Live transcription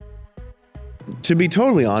To be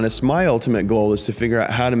totally honest, my ultimate goal is to figure out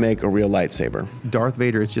how to make a real lightsaber. Darth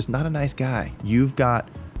Vader is just not a nice guy. You've got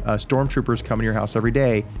stormtroopers coming to your house every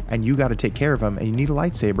day, and you got to take care of them, and you need a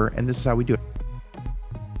lightsaber, and this is how we do it.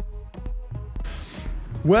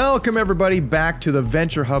 Welcome, everybody, back to the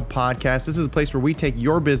Venture Hub podcast. This is a place where we take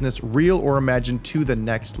your business, real or imagined, to the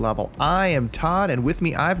next level. I am Todd, and with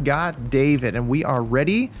me, I've got David, and we are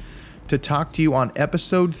ready to talk to you on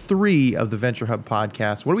episode 3 of the Venture Hub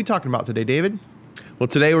podcast. What are we talking about today, David? Well,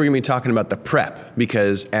 today we're going to be talking about the prep,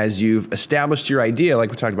 because as you've established your idea, like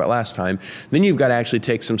we talked about last time, then you've got to actually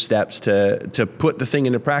take some steps to put the thing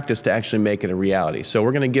into practice to actually make it a reality. So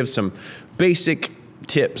we're going to give some basic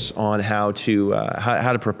tips on how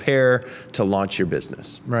to prepare to launch your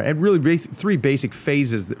business. Right, and really 3 basic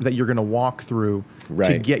phases that you're going to walk through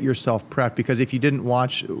to get yourself prepped. Because if you didn't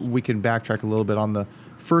watch, we can backtrack a little bit. On the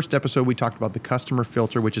first episode, we talked about the customer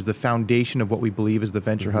filter, which is the foundation of what we believe is the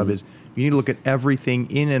Venture Hub. Is you need to look at everything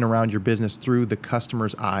in and around your business through the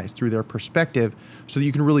customer's eyes, through their perspective, so that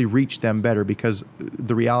you can really reach them better. Because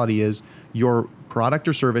the reality is your product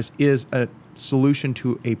or service is a solution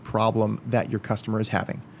to a problem that your customer is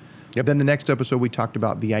having. Yep. Then the next episode, we talked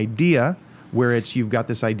about the idea, where it's you've got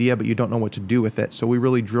this idea, but you don't know what to do with it. So we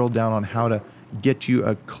really drilled down on how to get you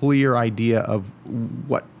a clear idea of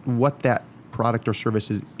what that product or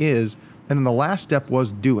service is. And then the last step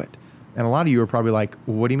was do it. And a lot of you are probably like,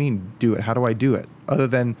 what do you mean do it? How do I do it? Other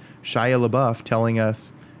than Shia LaBeouf telling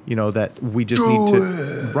us, that we just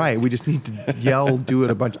we just need to yell, do it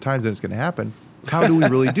a bunch of times and it's going to happen. How do we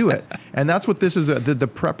really do it? And that's what this is, the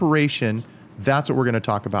preparation. That's what we're going to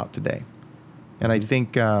talk about today. And I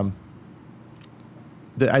think the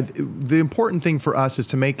important thing for us is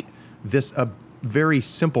to make this a very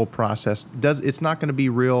simple process. It's not going to be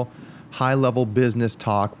real high-level business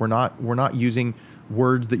talk. We're not using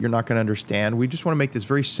words that you're not going to understand. We just want to make this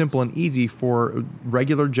very simple and easy for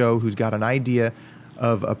regular Joe who's got an idea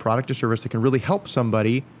of a product or service that can really help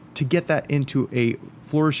somebody to get that into a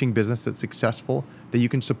flourishing business that's successful, that you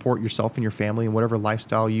can support yourself and your family in whatever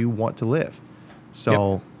lifestyle you want to live.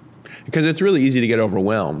 So, because it's really easy to get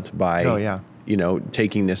overwhelmed by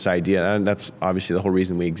taking this idea, and that's obviously the whole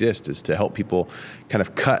reason we exist, is to help people kind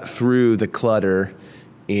of cut through the clutter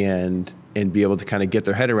and be able to kind of get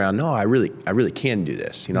their head around, no, I really can do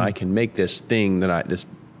this. I can make this thing this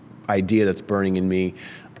idea that's burning in me.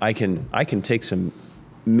 I can take some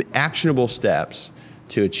actionable steps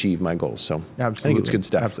to achieve my goals. So absolutely. I think it's good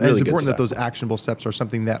stuff. Absolutely. Really, it's important that those actionable steps are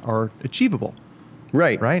something that are achievable.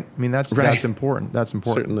 Right. I mean, that's important. That's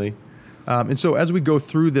important. Certainly. And so as we go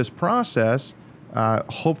through this process,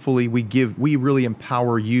 hopefully we really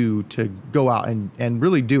empower you to go out and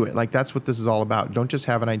really do it. Like, that's what this is all about. Don't just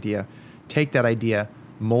have an idea. Take that idea,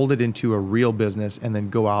 mold it into a real business, and then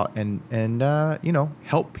go out and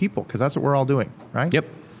help people, because that's what we're all doing, right?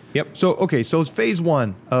 Yep. So it's phase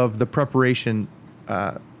 1 of the preparation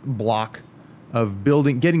block of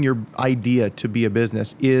getting your idea to be a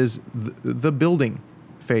business is the building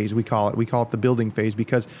phase. We call it the building phase,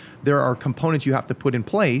 because there are components you have to put in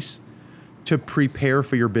place to prepare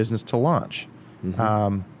for your business to launch.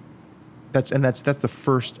 That's the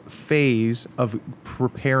first phase of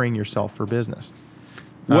preparing yourself for business.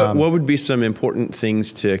 What would be some important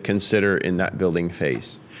things to consider in that building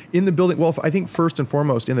phase? In the building, well, I think first and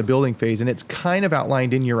foremost in the building phase, and it's kind of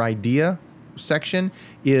outlined in your idea section,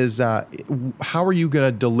 is how are you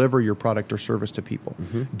going to deliver your product or service to people?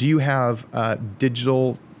 Do you have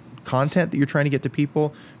digital content that you're trying to get to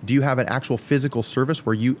people? Do you have an actual physical service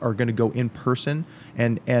where you are going to go in person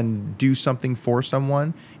and do something for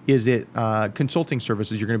someone? Is it consulting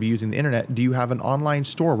services you're going to be using the internet? Do you have an online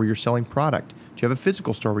store where you're selling product? Do you have a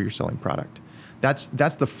physical store where you're selling product? That's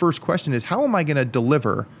the first question, is how am I going to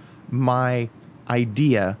deliver my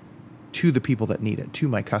idea to the people that need it, to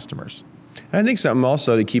my customers? I think something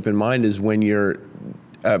also to keep in mind is when you're,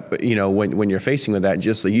 when you're facing with that,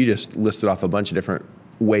 just like you just listed off a bunch of different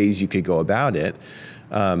ways you could go about it.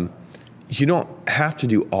 You don't have to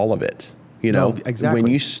do all of it. No, exactly. When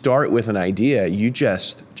you start with an idea, you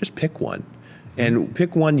just pick one, and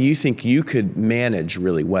pick one you think you could manage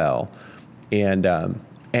really well, and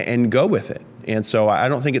go with it. And so I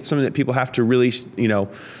don't think it's something that people have to really,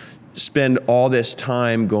 spend all this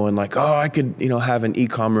time going like, oh, I could, have an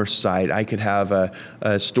e-commerce site. I could have a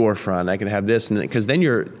storefront. I could have this, and because then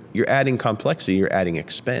you're adding complexity, you're adding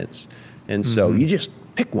expense. And so you just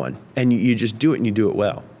pick one and you just do it, and you do it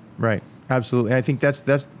well. Right. Absolutely. And I think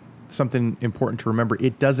that's something important to remember.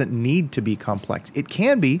 It doesn't need to be complex. It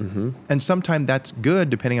can be, and sometimes that's good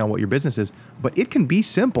depending on what your business is, but it can be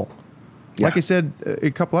simple. Yeah. Like I said a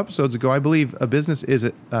couple episodes ago, I believe a business is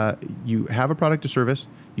you have a product or service,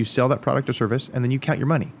 you sell that product or service, and then you count your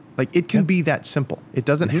money. Like, it can be that simple. It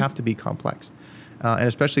doesn't have to be complex. And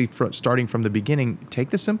especially starting from the beginning,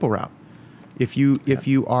 take the simple route. If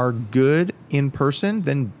you are good in person,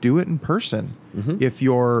 then do it in person. If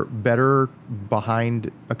you're better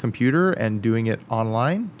behind a computer and doing it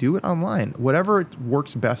online, do it online. Whatever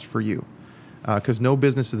works best for you, because no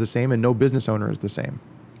business is the same and no business owner is the same.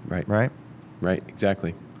 Right.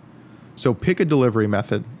 Exactly. So pick a delivery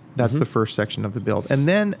method. That's the first section of the build, and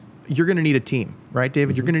then you're going to need a team, right,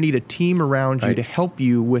 David? You're going to need a team around you to help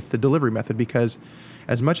you with the delivery method, because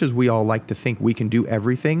as much as we all like to think we can do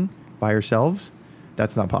everything by ourselves,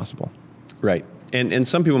 that's not possible. Right. And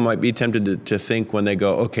some people might be tempted to think when they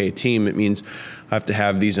go, okay, team, it means I have to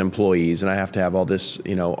have these employees and I have to have all this,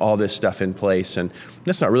 all this stuff in place. And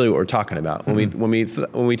that's not really what we're talking about. When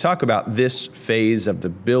we talk about this phase of the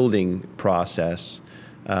building process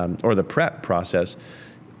or the prep process,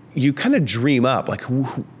 you kind of dream up like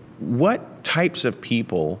what types of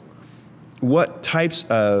people, what types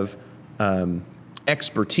of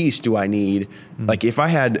expertise do I need? Like, if I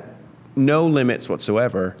had no limits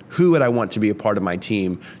whatsoever, who would I want to be a part of my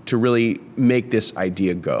team to really make this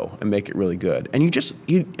idea go and make it really good? And you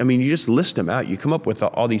just list them out. You come up with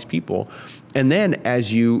all these people. And then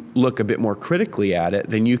as you look a bit more critically at it,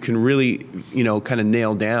 then you can really, kind of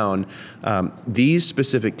nail down these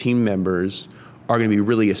specific team members are going to be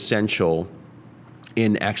really essential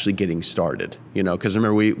in actually getting started, because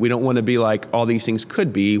remember, we don't want to be like all these things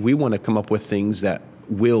could be. We want to come up with things that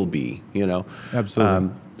will be,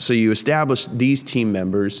 Absolutely. So you establish these team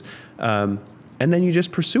members, and then you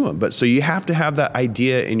just pursue them. But so you have to have that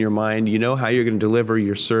idea in your mind. You know how you're going to deliver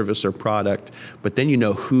your service or product, but then you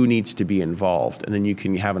know who needs to be involved, and then you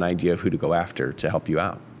can have an idea of who to go after to help you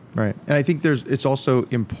out. Right. And I think it's also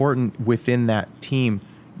important within that team,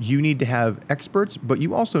 you need to have experts, but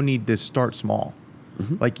you also need to start small.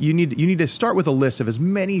 Like, you need to start with a list of as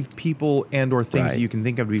many people and or things that you can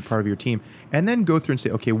think of to be part of your team, and then go through and say,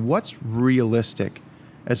 okay, what's realistic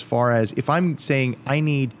as far as if I'm saying I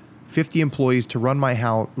need 50 employees to run my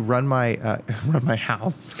house, run my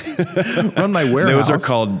warehouse. Those are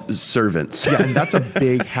called servants. Yeah, and that's a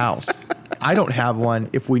big house. I don't have one.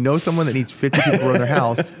 If we know someone that needs 50 people to run their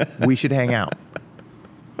house, we should hang out.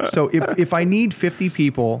 So if I need 50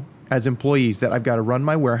 people as employees that I've got to run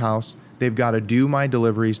my warehouse, they've got to do my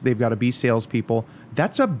deliveries, they've got to be salespeople,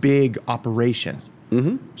 that's a big operation.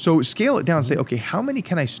 So scale it down and say, okay, how many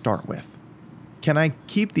can I start with? Can I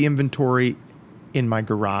keep the inventory in my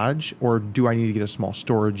garage, or do I need to get a small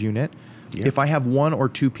storage unit? Yeah. If I have one or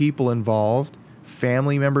two people involved,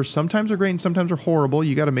 family members, sometimes are great and sometimes are horrible.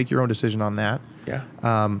 You got to make your own decision on that. Yeah.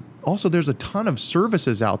 Also, there's a ton of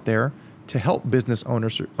services out there to help business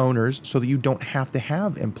owners so that you don't have to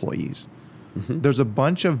have employees. There's a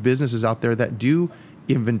bunch of businesses out there that do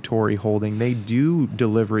inventory holding, they do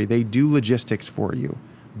delivery, they do logistics for you.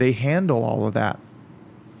 They handle all of that.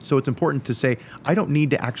 So it's important to say, I don't need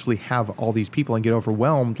to actually have all these people and get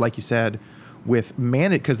overwhelmed, like you said, with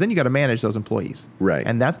because then you got to manage those employees. Right.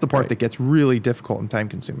 And that's the part that gets really difficult and time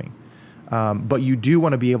consuming. But you do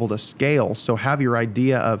want to be able to scale. So have your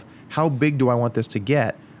idea of how big do I want this to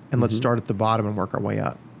get, and let's start at the bottom and work our way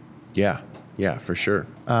up. Yeah, for sure.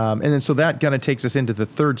 And then so that kind of takes us into the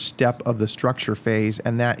third step of the structure phase,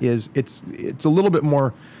 and that is it's a little bit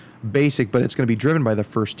more basic, but it's going to be driven by the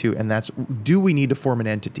first two, and that's, do we need to form an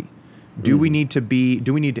entity? Do we need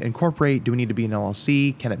to incorporate? Do we need to be an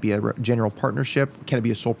LLC? Can it be a general partnership? Can it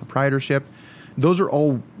be a sole proprietorship? Those are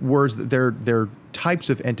all words that they're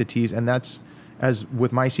types of entities, and that's, as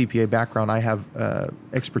with my CPA background, I have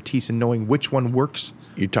expertise in knowing which one works.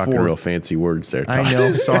 You're talking real fancy words there, Todd. I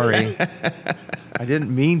know, sorry. I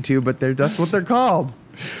didn't mean to, but that's what they're called.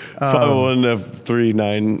 501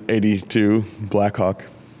 F3982 Blackhawk.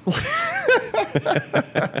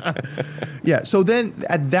 Yeah. So then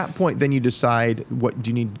at that point, then you decide, what do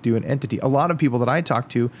you need to do an entity? A lot of people that I talk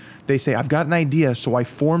to, they say, I've got an idea, so I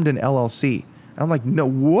formed an LLC. I'm like, no,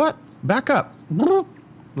 what? Back up.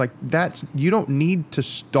 Like, you don't need to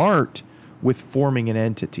start with forming an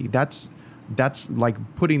entity. That's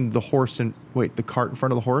like putting the cart in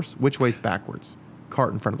front of the horse. Which way's backwards?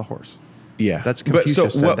 Cart in front of the horse. Yeah. That's Confucius. But so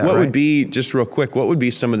said what that, right? would be, just real quick, what would be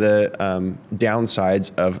some of the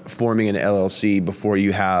downsides of forming an LLC before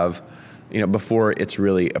you have, before it's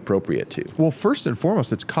really appropriate to? Well, first and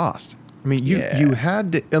foremost, it's cost. I mean, you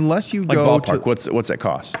had to, unless you like go ballpark, to, what's that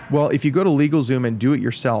cost? Well, if you go to LegalZoom and do it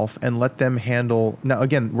yourself and let them handle, now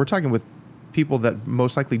again, we're talking with people that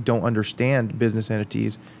most likely don't understand business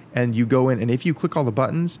entities, and you go in, and if you click all the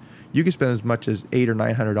buttons, you can spend as much as $800 or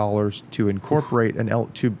 $900 to incorporate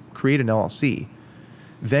to create an LLC.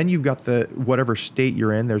 Then you've got the whatever state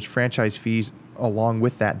you're in. There's franchise fees along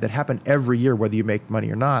with that happen every year, whether you make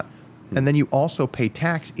money or not. And then you also pay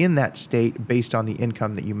tax in that state based on the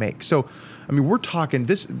income that you make. So, I mean, we're talking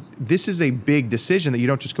this is a big decision that you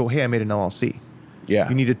don't just go, hey, I made an LLC. Yeah.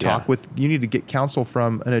 You need to talk you need to get counsel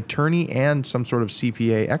from an attorney and some sort of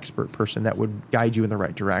CPA expert person that would guide you in the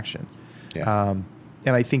right direction. Yeah.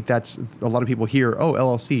 And I think that's a lot of people hear, oh,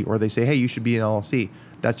 LLC, or they say, hey, you should be an LLC.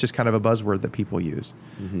 That's just kind of a buzzword that people use.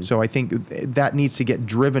 Mm-hmm. So I think that needs to get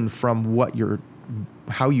driven from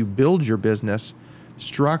how you build your business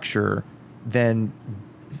structure, then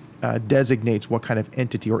designates what kind of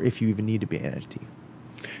entity, or if you even need to be an entity.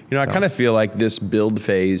 I kind of feel like this build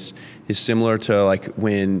phase is similar to like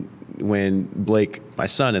when Blake, my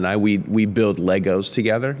son, and I, we build Legos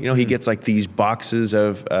together. He gets like these boxes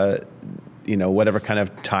of whatever kind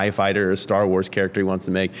of TIE fighter or Star Wars character he wants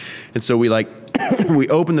to make. And so we we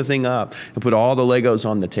open the thing up and put all the Legos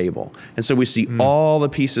on the table. And so we see all the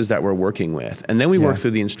pieces that we're working with. And then we work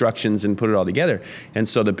through the instructions and put it all together. And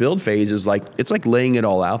so the build phase is it's like laying it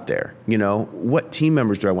all out there. What team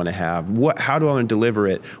members do I want to have? How do I want to deliver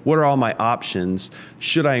it? What are all my options?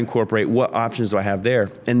 Should I incorporate? What options do I have there?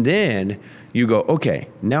 And then you go, okay,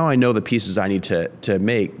 now I know the pieces I need to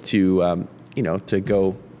make to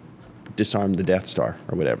go disarm the Death Star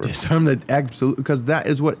or whatever. Disarm the absolute, because that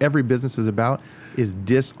is what every business is about, is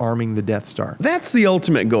disarming the Death Star. That's the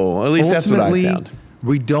ultimate goal. At least that's what I found.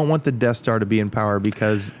 We don't want the Death Star to be in power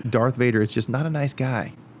because Darth Vader is just not a nice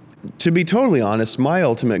guy. To be totally honest, my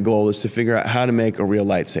ultimate goal is to figure out how to make a real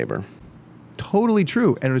lightsaber. Totally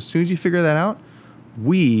true. And as soon as you figure that out,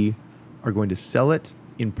 we are going to sell it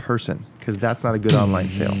in person, because that's not a good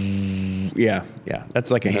online sale. Yeah.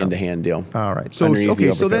 That's like a hand-to-hand deal. All right. So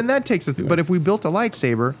then that takes us. But if we built a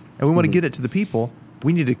lightsaber and we want to get it to the people,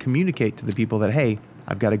 we need to communicate to the people that, hey,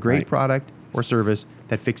 I've got a great product or service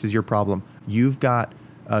that fixes your problem. You've got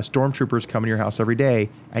stormtroopers coming to your house every day,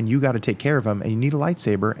 and you got to take care of them, and you need a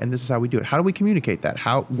lightsaber, and this is how we do it. How do we communicate that?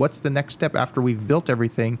 What's the next step after we've built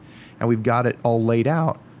everything and we've got it all laid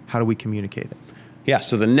out? How do we communicate it? Yeah,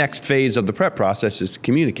 so the next phase of the prep process is to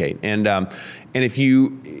communicate, and if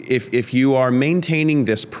you are maintaining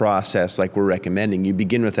this process like we're recommending, you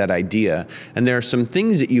begin with that idea, and there are some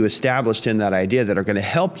things that you established in that idea that are going to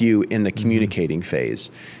help you in the communicating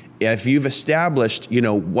phase. If you've established,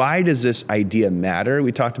 why does this idea matter?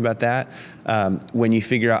 We talked about that. When you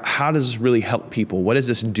figure out how does this really help people, what does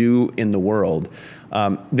this do in the world?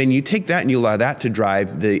 Then you take that and you allow that to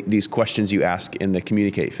drive these questions you ask in the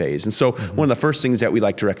communicate phase. And so one of the first things that we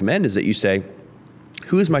like to recommend is that you say,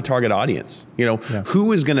 who is my target audience?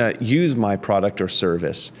 Who is going to use my product or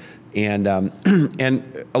service? And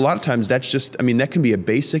a lot of times that's just, that can be a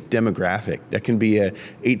basic demographic. That can be a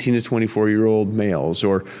 18 to 24-year-old males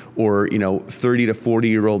or 30 to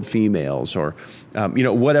 40-year-old females or,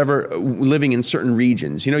 whatever, living in certain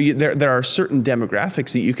regions. There are certain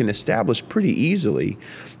demographics that you can establish pretty easily.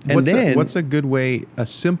 And what's a good way, a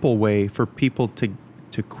simple way for people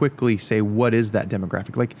to quickly say, what is that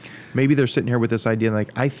demographic? Like maybe they're sitting here with this idea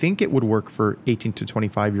like, I think it would work for 18 to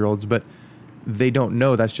 25-year-olds, but they don't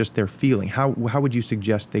know, that's just their feeling. How would you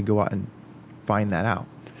suggest they go out and find that out?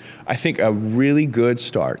 I think a really good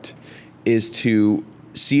start is to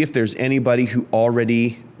see if there's anybody who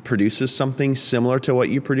already produces something similar to what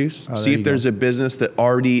you produce. See if there's a business that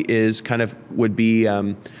already is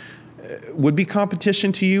would be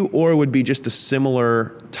competition to you, or would be just a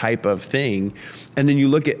similar type of thing. And then you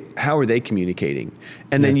look at how are they communicating.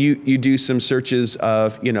 And then you do some searches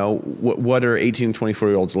of, what are 18 to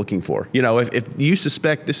 24-year-olds looking for? If you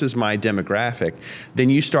suspect this is my demographic, then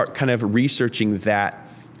you start kind of researching that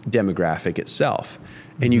demographic itself.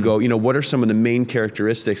 And you go, what are some of the main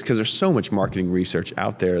characteristics? Because there's so much marketing research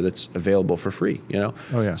out there that's available for free, Oh,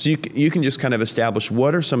 yeah. So you can just kind of establish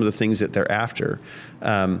what are some of the things that they're after.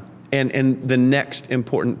 And the next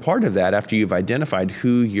important part of that, after you've identified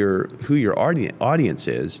who your audience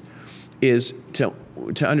is to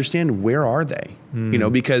understand where are they,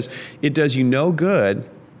 because it does you no good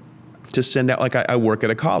to send out, like I work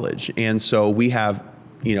at a college, and so we have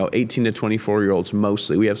 18 to 24-year-olds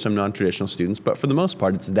mostly. We have some non-traditional students, but for the most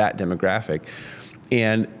part, it's that demographic,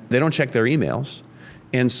 and they don't check their emails.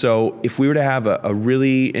 And so if we were to have a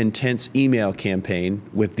really intense email campaign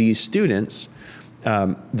with these students,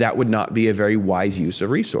 that would not be a very wise use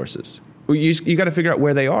of resources. You got to figure out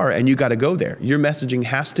where they are, and you got to go there. Your messaging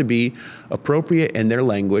has to be appropriate in their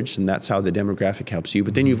language, and that's how the demographic helps you.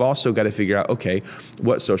 But then you've also got to figure out, okay,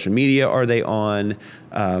 what social media are they on?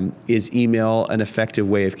 Is email an effective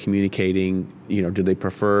way of communicating? Do they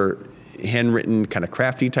prefer handwritten kind of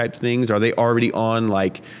crafty type things? Are they already on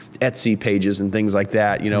like Etsy pages and things like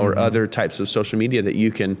that, or other types of social media that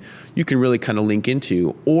you can really kind of link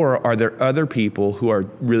into? Or are there other people who are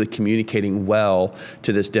really communicating well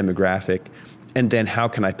to this demographic? And then how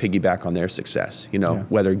can I piggyback on their success?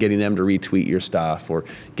 Whether getting them to retweet your stuff or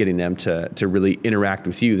getting them to really interact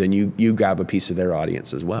with you, then you grab a piece of their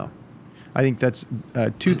audience as well. I think that's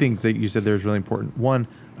two things that you said there is really important. One,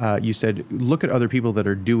 you said, look at other people that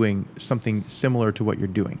are doing something similar to what you're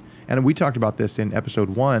doing. And we talked about this in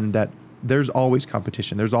episode 1, that there's always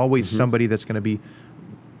competition. There's always somebody that's going to be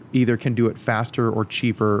either can do it faster or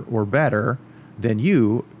cheaper or better than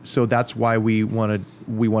you. So that's why we want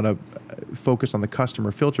to focus on the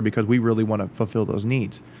customer filter, because we really want to fulfill those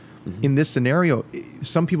needs. In this scenario,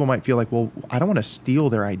 some people might feel like, well, I don't want to steal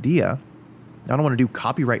their idea. I don't want to do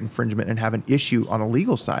copyright infringement and have an issue on a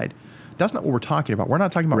legal side. That's not what we're talking about. We're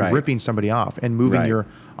not talking about ripping somebody off and moving your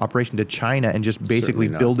operation to China and just basically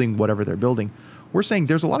building whatever they're building. We're saying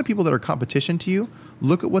there's a lot of people that are competition to you.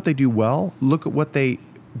 Look at what they do well. Look at what they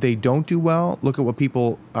don't do well. Look at what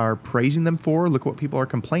people are praising them for. Look at what people are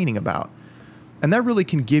complaining about. And that really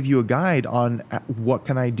can give you a guide on what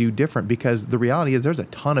can I do different, because the reality is there's a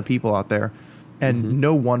ton of people out there, and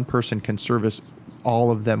no one person can service all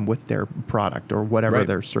of them with their product or whatever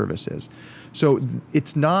their service is. So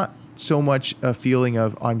it's not so much a feeling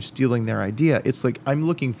of I'm stealing their idea. It's like I'm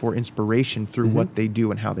looking for inspiration through what they do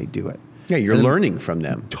and how they do it. Yeah, you're learning from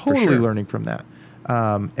them. Totally learning from that.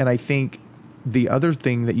 And I think the other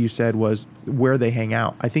thing that you said was where they hang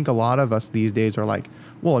out. I think a lot of us these days are like,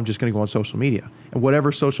 well, I'm just going to go on social media. And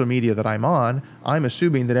whatever social media that I'm on, I'm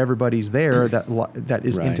assuming that everybody's there that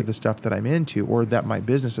is into the stuff that I'm into or that my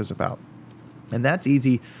business is about. And that's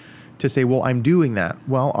easy to say, well, I'm doing that.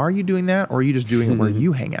 Well, are you doing that, or are you just doing it where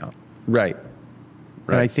you hang out? Right.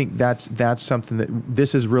 And I think that's something that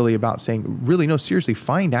this is really about saying, really, no, seriously,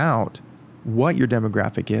 find out what your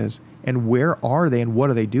demographic is and where are they and what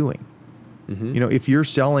are they doing. If you're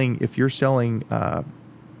selling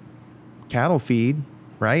cattle feed,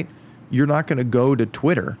 right? You're not going to go to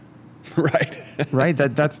Twitter. Right?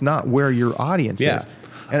 That's not where your audience is.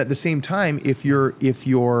 And at the same time, if you're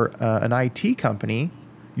an IT company,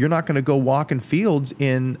 you're not going to go walk in fields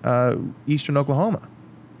in eastern Oklahoma.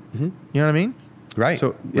 You know what I mean? Right.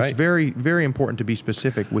 So it's very, very important to be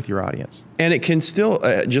specific with your audience. And it can still,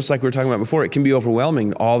 just like we were talking about before, it can be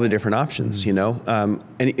overwhelming, all the different options, and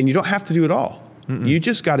you don't have to do it all. You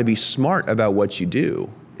just got to be smart about what you do.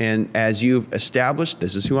 And as you've established,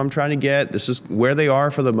 this is who I'm trying to get, this is where they are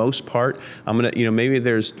for the most part. I'm going to, maybe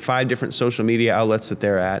there's 5 different social media outlets that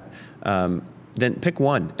they're at. Then pick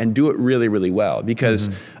one and do it really, really well, because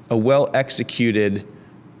a well-executed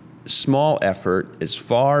small effort is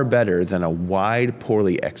far better than a wide,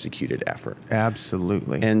 poorly executed effort.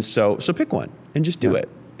 Absolutely. And so pick one and just do it.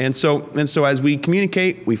 And so as we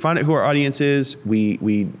communicate, we find out who our audience is,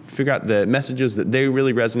 we figure out the messages that they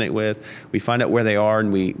really resonate with, we find out where they are,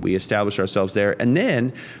 and we establish ourselves there. And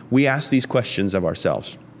then we ask these questions of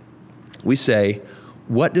ourselves. We say,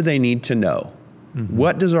 what do they need to know?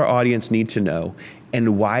 What does our audience need to know?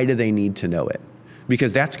 And why do they need to know it?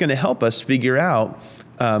 Because that's going to help us figure out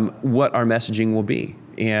what our messaging will be.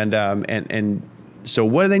 And so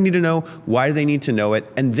what do they need to know? Why do they need to know it?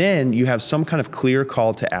 And then you have some kind of clear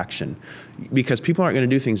call to action, because people aren't going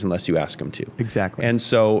to do things unless you ask them to. Exactly. And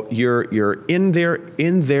so you're in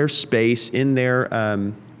their space,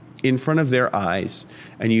 in front of their eyes,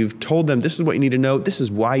 and you've told them this is what you need to know, this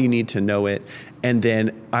is why you need to know it, and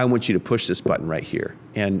then I want you to push this button right here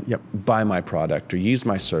and buy my product or use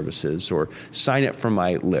my services or sign up for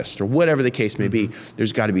my list or whatever the case may be.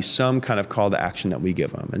 There's got to be some kind of call to action that we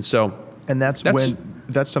give them. And that's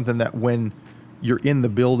something that when you're in the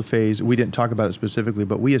build phase, we didn't talk about it specifically,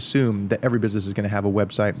 but we assume that every business is going to have a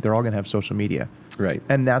website. They're all going to have social media. Right.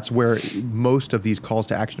 And that's where most of these calls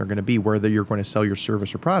to action are going to be, whether you're going to sell your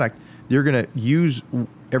service or product. You're going to use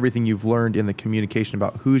everything you've learned in the communication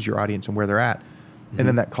about who's your audience and where they're at. And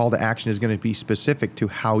then that call to action is going to be specific to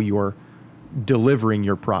how you're delivering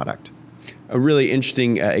your product. A really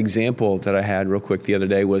interesting example that I had real quick the other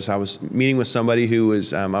day was I was meeting with somebody who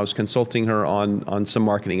was, I was consulting her on some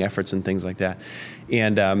marketing efforts and things like that.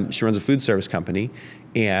 And she runs a food service company.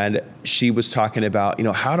 And she was talking about,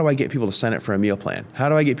 how do I get people to sign up for a meal plan? How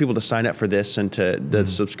do I get people to sign up for this and to the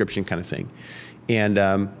subscription kind of thing? And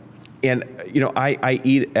I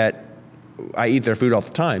eat their food all the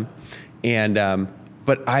time.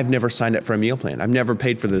 But I've never signed up for a meal plan. I've never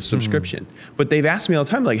paid for the subscription. But they've asked me all the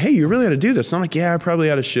time, like, hey, you really ought to do this. And I'm like, yeah, I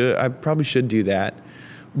probably should do that.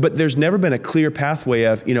 But there's never been a clear pathway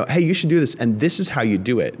of, hey, you should do this, and this is how you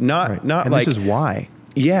do it. Not and like this is why.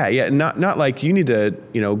 Yeah. Not like you need to,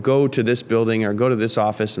 go to this building or go to this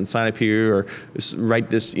office and sign up here or write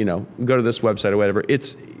this, go to this website or whatever.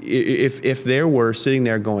 It's if they were sitting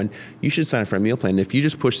there going, you should sign up for a meal plan. If you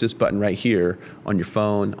just push this button right here on your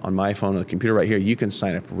phone, on my phone, on the computer right here, you can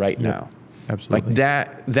sign up right now. Absolutely.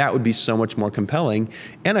 Like that would be so much more compelling,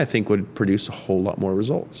 and I think would produce a whole lot more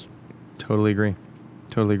results. Totally agree.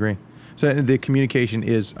 So the communication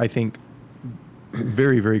is, I think,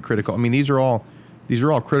 very, very critical. I mean, these are all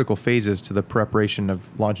critical phases to the preparation of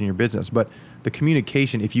launching your business. But the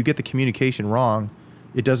communication, if you get the communication wrong,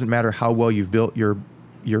 it doesn't matter how well you've built your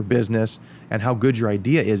business and how good your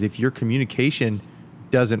idea is. If your communication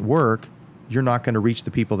doesn't work, you're not going to reach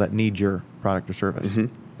the people that need your product or service.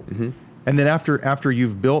 Mm-hmm. Mm-hmm. And then after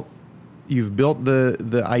you've built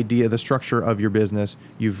the idea, the structure of your business,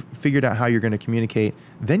 you've figured out how you're going to communicate,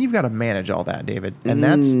 then you've got to manage all that, David. And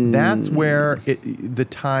that's where the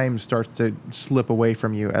time starts to slip away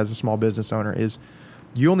from you as a small business owner. Is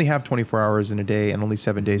you only have 24 hours in a day and only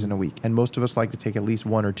 7 days in a week. And most of us like to take at least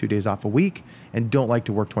 1 or 2 days off a week and don't like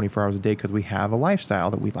to work 24 hours a day because we have a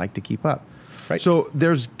lifestyle that we like to keep up. Right. So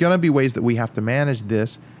there's going to be ways that we have to manage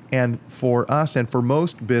this. And for us and for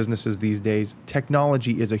most businesses these days,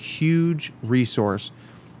 technology is a huge resource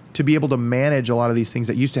to be able to manage a lot of these things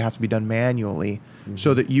that used to have to be done manually,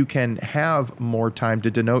 so that you can have more time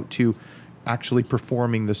to denote to actually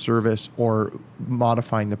performing the service or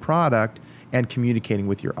modifying the product and communicating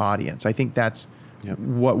with your audience. I think that's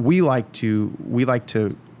what we like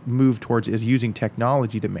to move towards, is using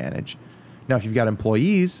technology to manage. Now, if you've got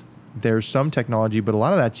employees, there's some technology, but a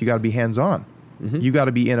lot of that you got to be hands-on. Mm-hmm. You got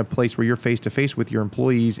to be in a place where you're face-to-face with your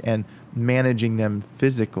employees and managing them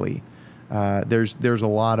physically. There's a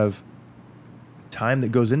lot of time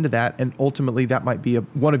that goes into that, and ultimately that might be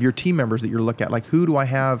one of your team members that you're looking at. Like, who do I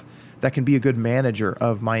have that can be a good manager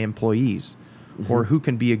of my employees? Mm-hmm. Or who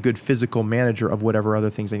can be a good physical manager of whatever other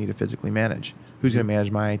things I need to physically manage? Who's going to manage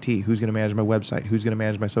my IT? Who's going to manage my website? Who's going to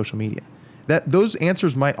manage my social media? Those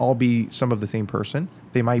answers might all be some of the same person.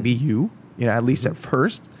 They might be you, at least at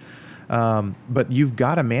first. But you've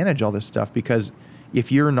got to manage all this stuff, because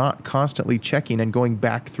if you're not constantly checking and going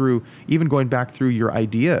back through your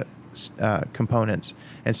idea components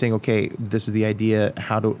and saying, okay, this is the idea.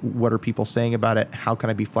 What are people saying about it? How can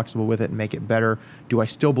I be flexible with it and make it better? Do I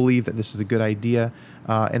still believe that this is a good idea?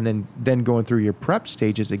 And then going through your prep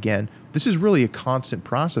stages again. This is really a constant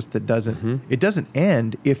process that doesn't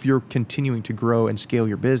end if you're continuing to grow and scale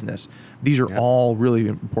your business. These are all really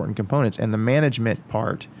important components, and the management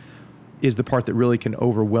part is the part that really can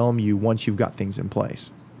overwhelm you once you've got things in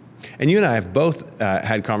place. And you and I have both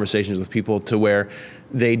had conversations with people to where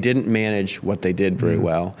they didn't manage what they did very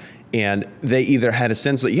well. And they either had a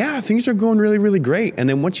sense that, things are going really, really great. And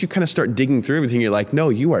then once you kind of start digging through everything, you're like, no,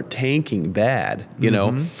 you are tanking bad,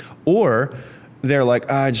 know? Or they're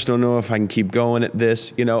like, I just don't know if I can keep going at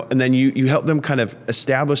this, and then you help them kind of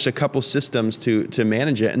establish a couple systems to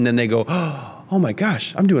manage it. And then they go, oh my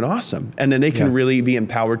gosh, I'm doing awesome. And then they can really be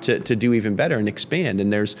empowered to do even better and expand.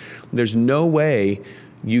 And there's no way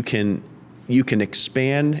you can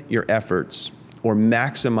expand your efforts or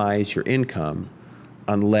maximize your income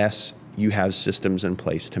unless you have systems in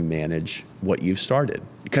place to manage what you've started,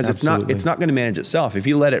 because it's not going to manage itself. If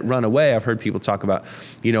you let it run away, I've heard people talk about,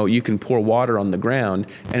 you can pour water on the ground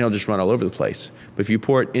and it'll just run all over the place. But if you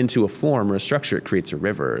pour it into a form or a structure, it creates a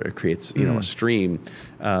river, it creates, a stream.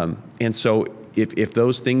 And so if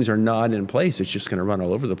those things are not in place, it's just going to run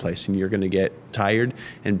all over the place, and you're going to get tired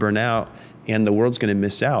and burn out, and the world's going to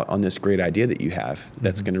miss out on this great idea that you have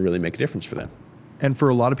that's going to really make a difference for them. And for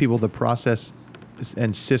a lot of people, the process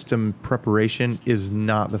and system preparation is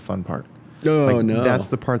not the fun part. No. That's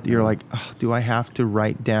the part that you're like, do I have to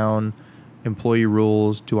write down employee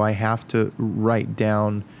rules? Do I have to write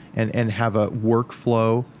down and have a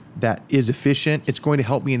workflow that is efficient? It's going to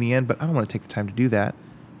help me in the end, but I don't want to take the time to do that.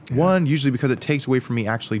 Yeah. One, usually because it takes away from me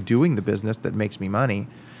actually doing the business that makes me money.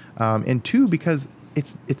 And two, because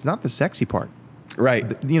it's not the sexy part. Right.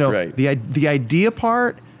 Right. The idea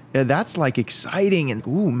part, that's like exciting and,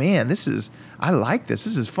 ooh, man, I like this.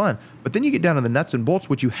 This is fun. But then you get down to the nuts and bolts,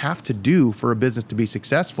 what you have to do for a business to be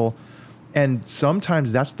successful. And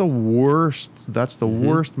sometimes that's the worst. That's the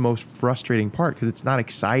worst, most frustrating part, because it's not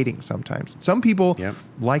exciting sometimes. Some people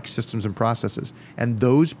like systems and processes, and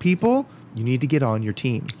those people you need to get on your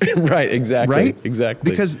team. Right, exactly. Right? Exactly.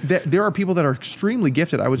 Because there are people that are extremely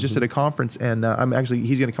gifted. I was just at a conference, and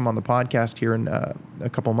he's going to come on the podcast here in a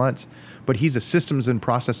couple months, but he's a systems and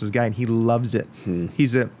processes guy, and he loves it.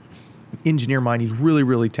 engineer mind. He's really,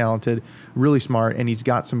 really talented, really smart, and he's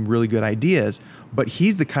got some really good ideas. But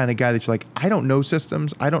he's the kind of guy that's like, I don't know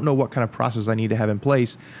systems. I don't know what kind of process I need to have in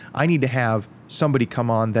place. I need to have somebody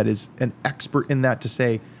come on that is an expert in that to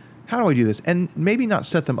say, how do I do this? And maybe not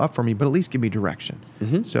set them up for me, but at least give me direction.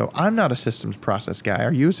 So I'm not a systems process guy.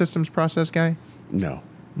 Are you a systems process guy? No.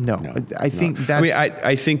 I think that's... I mean,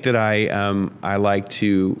 I think that I like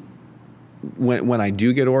to... When I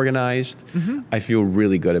do get organized, I feel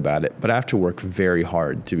really good about it, but I have to work very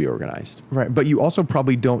hard to be organized. Right, but you also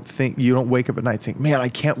probably don't wake up at night and think, man, I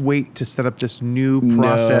can't wait to set up this new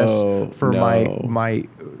process for my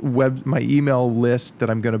email list that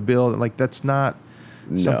I'm going to build. Like, that's not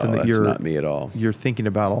something that that's not me at all. You're thinking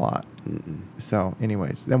about a lot. So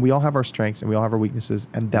anyways, then we all have our strengths and we all have our weaknesses,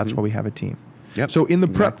 and that's why we have a team. Yep. So in the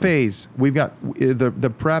prep phase, we've got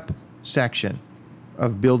the prep section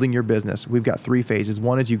of building your business. We've got 3 phases.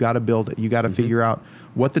 One is you got to build it. You got to figure out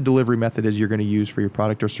what the delivery method is you're going to use for your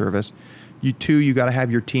product or service. You got to have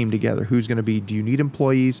your team together. Who's going to be, do you need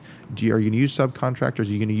employees? Are you going to use subcontractors? Are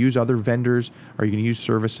you going to use other vendors? Are you going to use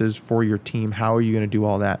services for your team? How are you going to do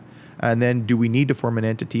all that? And then do we need to form an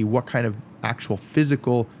entity? What kind of actual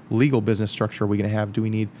physical legal business structure are we going to have? Do we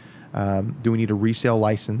need a resale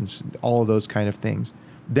license? All of those kind of things.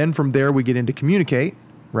 Then from there, we get into communicate,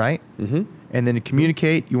 right? And then to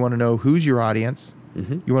communicate, you want to know who's your audience.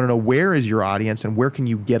 You want to know where is your audience and where can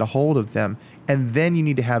you get a hold of them. And then you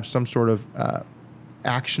need to have some sort of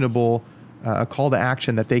actionable call to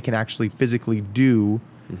action that they can actually physically do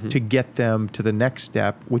to get them to the next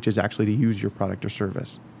step, which is actually to use your product or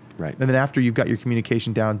service. Right. And then after you've got your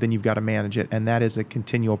communication down, then you've got to manage it. And that is a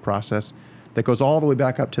continual process that goes all the way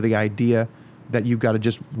back up to the idea that you've got to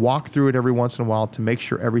just walk through it every once in a while to make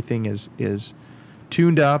sure everything is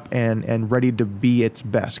tuned up and ready to be its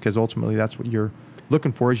best, because ultimately that's what you're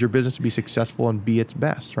looking for, is your business to be successful and be its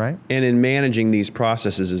best, right? And in managing these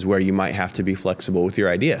processes is where you might have to be flexible with your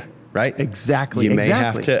idea, right? Exactly. You may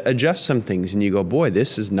have to adjust some things and you go, boy,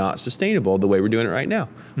 this is not sustainable the way we're doing it right now.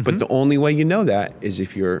 But the only way you know that is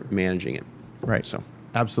if you're managing it. Right. So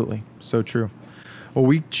absolutely. So true. Well,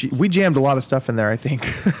 we jammed a lot of stuff in there, I think.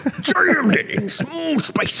 Jammed it in small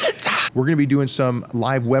spaces. We're going to be doing some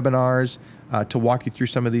live webinars to walk you through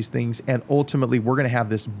some of these things. And ultimately, we're going to have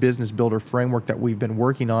this business builder framework that we've been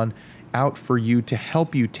working on out for you to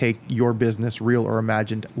help you take your business, real or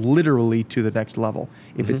imagined, literally to the next level.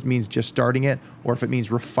 If it means just starting it, or if it means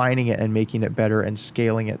refining it and making it better and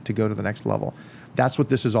scaling it to go to the next level. That's what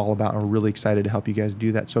this is all about. And we're really excited to help you guys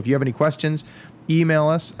do that. So if you have any questions, email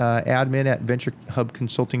us,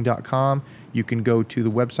 admin@venturehubconsulting.com. You can go to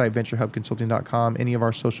the website, venturehubconsulting.com, any of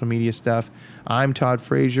our social media stuff. I'm Todd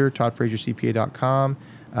Frazier, toddfraziercpa.com.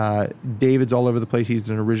 David's all over the place. He's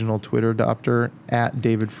an original Twitter adopter,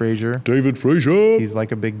 @David Frazier. He's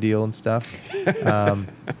like a big deal and stuff.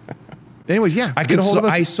 Anyways, yeah.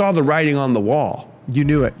 I saw the writing on the wall. You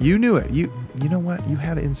knew it. You know what? You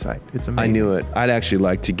have insight. It's amazing. I knew it. I'd actually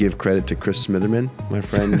like to give credit to Chris Smitherman, my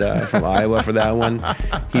friend from Iowa, for that one.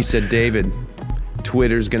 He said, David,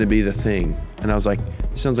 Twitter's going to be the thing. And I was like,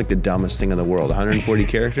 it sounds like the dumbest thing in the world, 140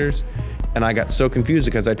 characters. And I got so confused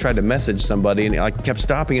because I tried to message somebody and I kept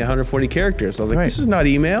stopping at 140 characters. So I was like, This is not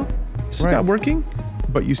email. This is not working.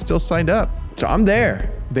 But you still signed up. So I'm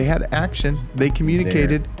there. They had action. They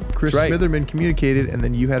communicated. Chris Smitherman communicated, and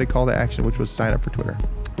then you had a call to action, which was sign up for Twitter.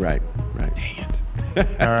 Right. Dang it.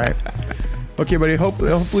 All right. Okay, buddy.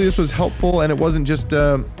 Hopefully this was helpful, and it wasn't just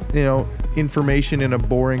information in a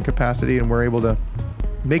boring capacity, and we're able to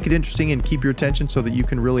make it interesting and keep your attention so that you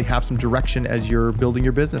can really have some direction as you're building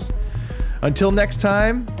your business. Until next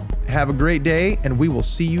time, have a great day, and we will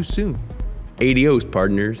see you soon. Adios,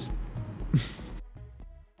 partners.